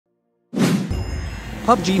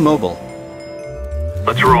PUBG Mobile.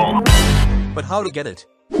 Let's roll. But how to get it?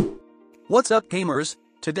 What's up, gamers?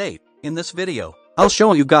 Today, in this video, I'll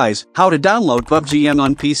show you guys how to download Pubgm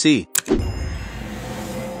on PC.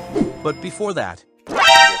 But before that,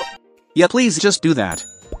 yeah, please just do that.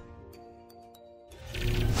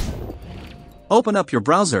 Open up your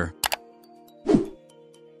browser.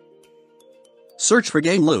 Search for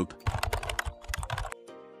Gameloop.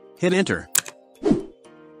 Hit enter.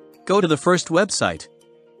 Go to the first website.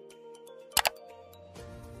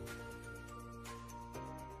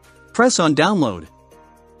 Press on download.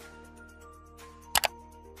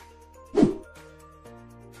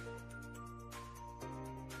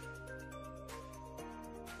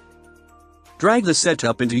 Drag the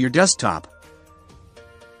setup into your desktop.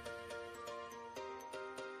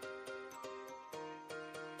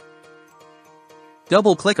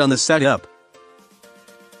 Double-click on the setup.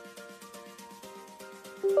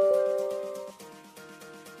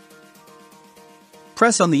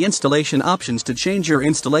 Press on the installation options to change your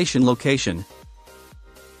installation location.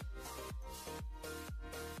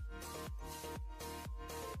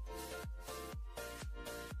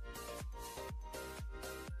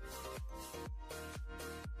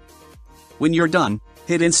 When you're done,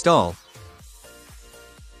 hit install.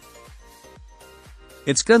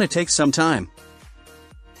 It's gonna take some time.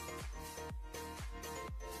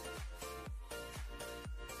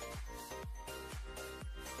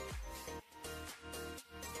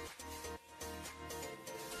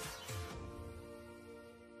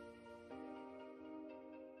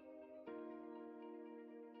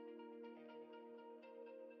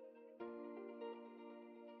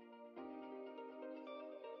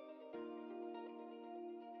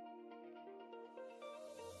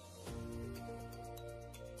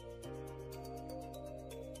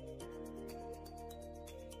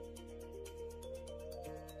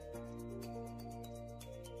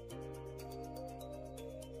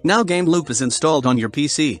 Now Gameloop is installed on your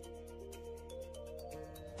PC.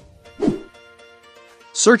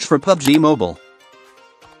 Search for PUBG Mobile.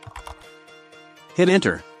 Hit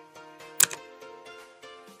enter.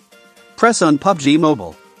 Press on PUBG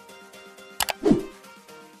Mobile.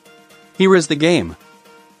 Here is the game.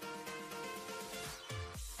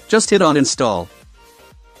 Just hit on install.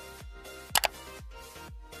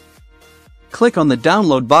 Click on the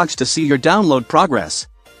download box to see your download progress.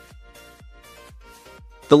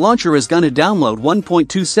 The launcher is gonna download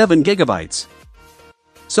 1.27 gigabytes.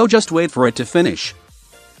 So just wait for it to finish.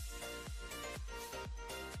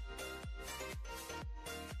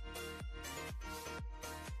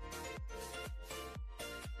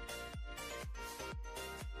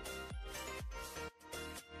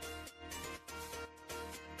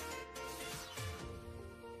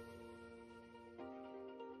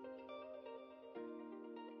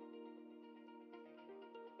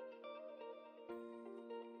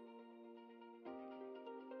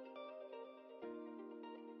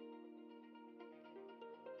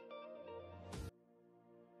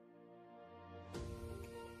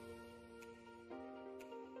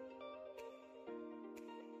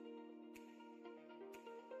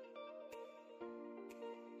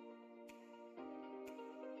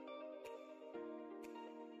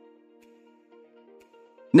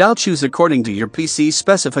 Now choose according to your PC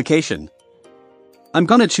specification. I'm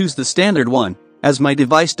gonna choose the standard one, as my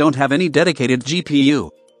device don't have any dedicated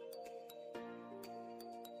GPU.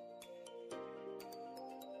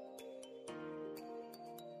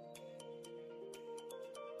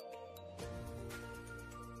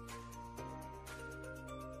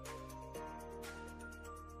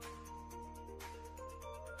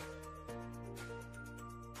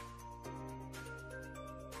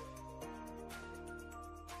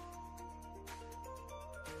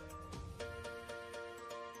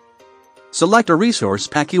 Select a resource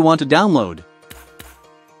pack you want to download.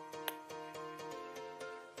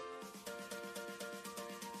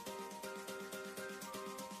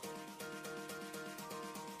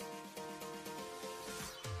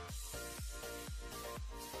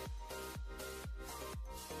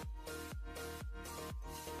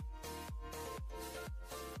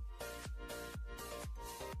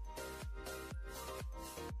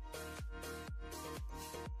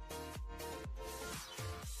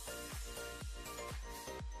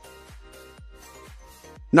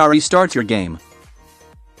 Now restart your game.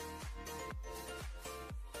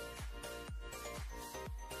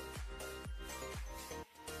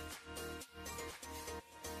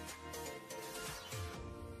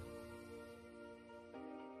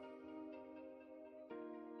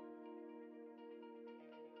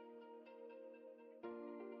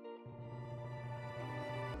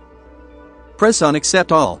 Press on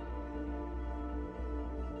Accept All.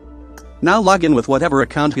 Now log in with whatever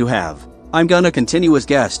account you have. I'm gonna continue as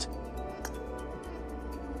guest.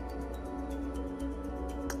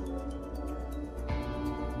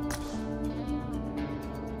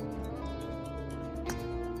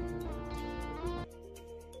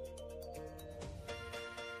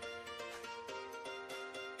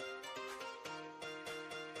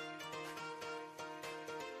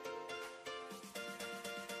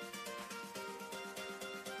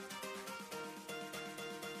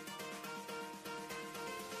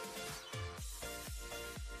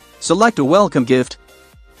 Select a welcome gift.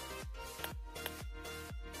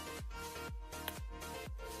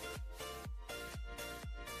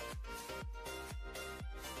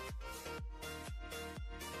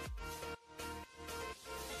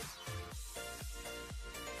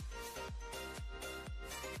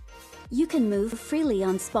 You can move freely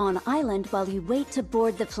on Spawn Island while you wait to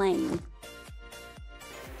board the plane.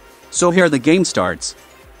 So here the game starts.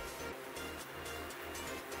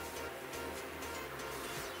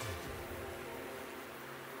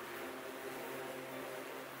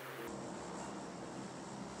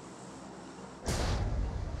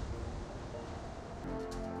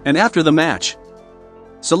 And after the match,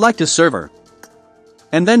 select a server,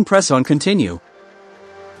 and then press on Continue.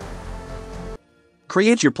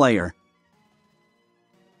 Create your player.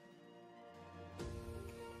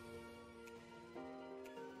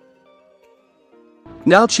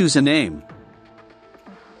 Now choose a name.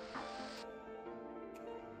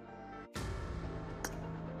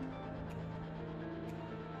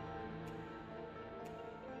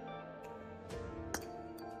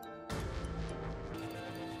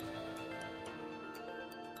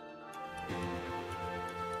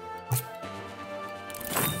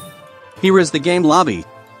 Here is the game lobby.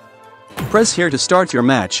 Press here to start your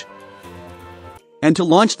match. And to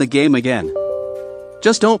launch the game again,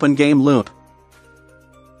 just open Gameloop.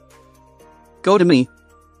 Go to Me.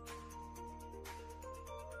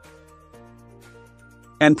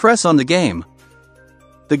 And press on the game.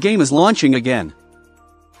 The game is launching again.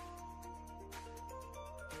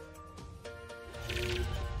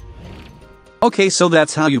 Okay, so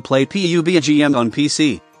that's how you play Pubgm on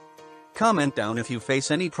PC. Comment down if you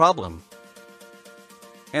face any problem.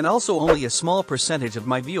 And also only a small percentage of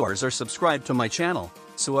my viewers are subscribed to my channel,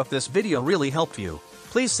 so if this video really helped you,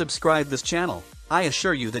 please subscribe this channel. I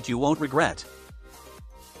assure you that you won't regret.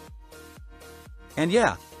 And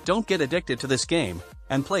yeah, don't get addicted to this game,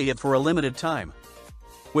 and play it for a limited time.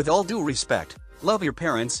 With all due respect, love your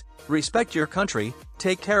parents, respect your country,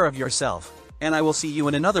 take care of yourself, and I will see you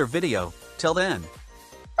in another video. Till then.